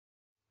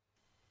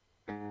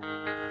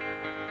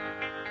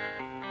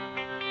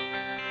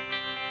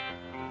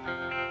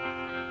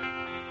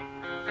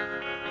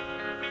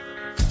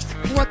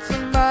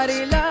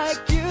somebody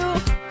like you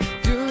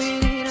do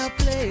it in a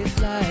place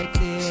like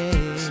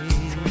this?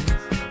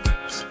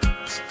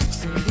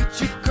 Say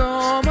that you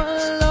come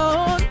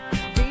alone,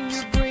 then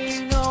you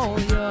bring all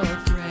your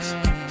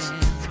friends.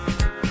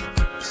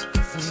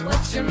 Say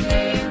what's your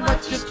name,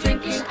 what you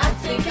drinking? I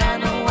think I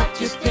know what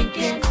you're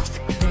thinking.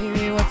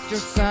 Baby, what's your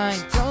sign?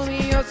 Tell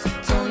me yours, so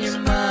tell you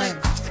mine.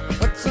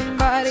 What's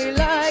somebody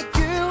like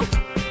you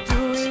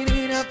doing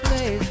in a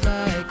place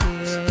like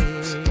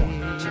this? 1,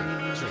 2,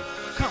 3,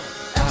 come on.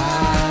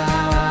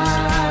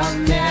 I'll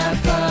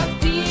never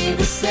be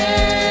the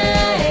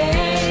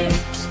same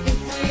if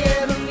we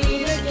ever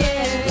meet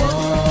again.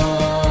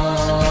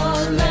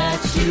 Won't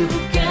let you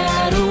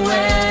get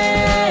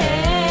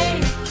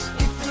away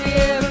if we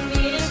ever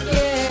meet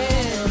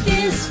again.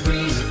 This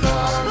free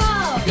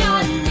fall,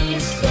 got me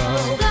so,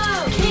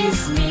 kiss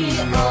me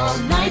all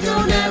night,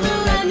 don't ever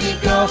let me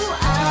go.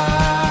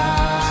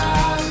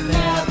 I'll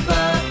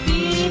never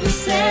be the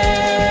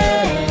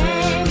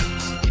same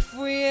if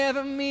we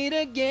ever meet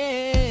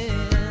again.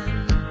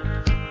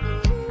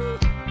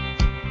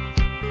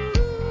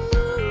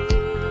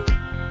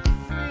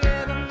 If we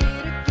ever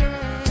meet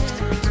again.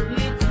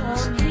 You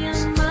come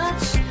here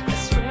much, I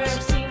swear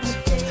I've seen your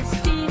face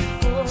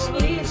before.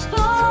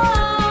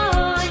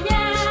 Before,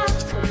 yeah.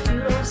 But you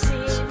don't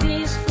see me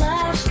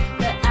flash,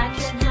 that I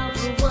can't help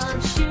but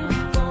want you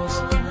more.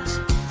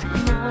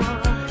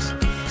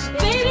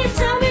 Baby,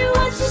 tell me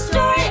what's your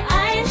story.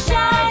 I ain't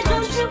shy,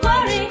 don't you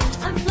worry.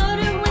 I'm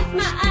floating with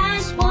my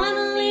eyes,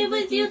 wanna leave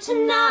with you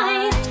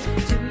tonight.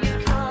 Do you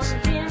come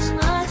here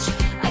much?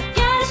 I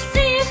gotta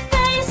see your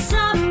face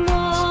some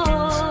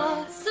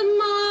more,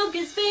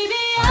 'cause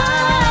baby,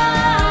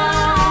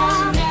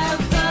 I'll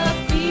never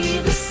be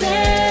the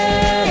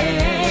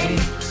same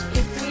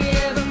if we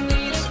ever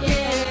meet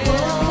again.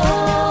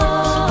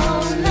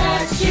 Won't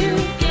let you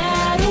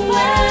get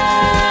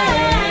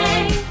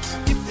away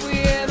if we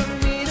ever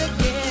meet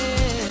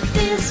again.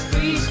 this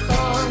free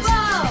fall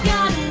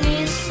got me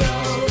so,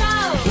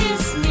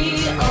 kiss me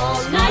all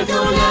night,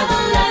 don't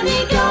ever let me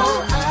go.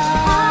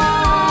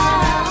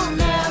 I'll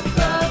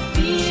never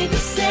be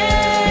the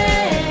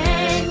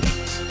same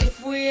if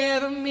we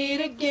ever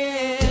meet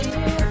again.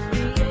 If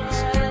we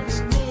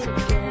ever meet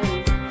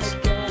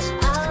again,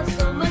 I'll have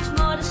so much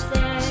more to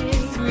say.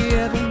 If we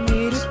ever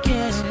meet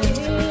again.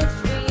 If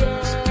we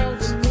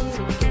ever meet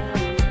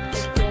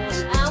again,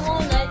 I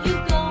won't let you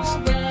go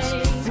away.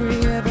 If we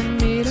ever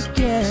meet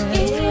again.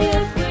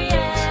 If we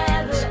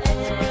ever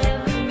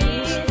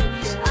meet,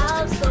 I'll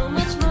have so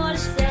much more to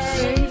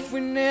say. If we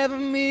never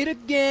meet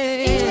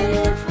again.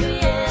 If we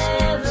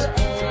ever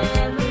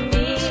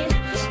meet,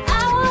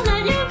 I won't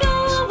let you go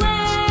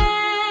away.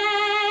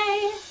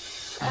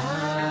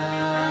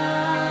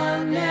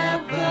 I'll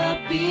never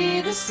be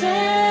the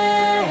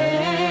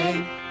same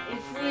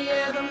if we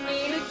ever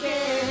meet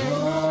again.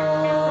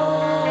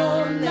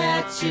 Won't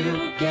let you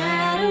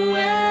get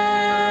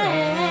away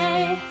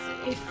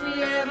if we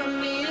ever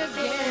meet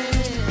again.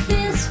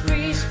 This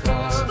free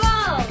fall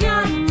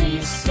got me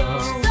so,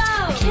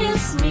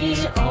 kiss me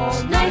all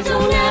night,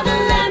 don't ever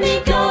let me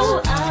go.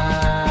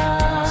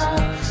 I'll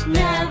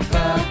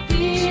never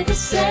be the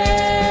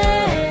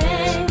same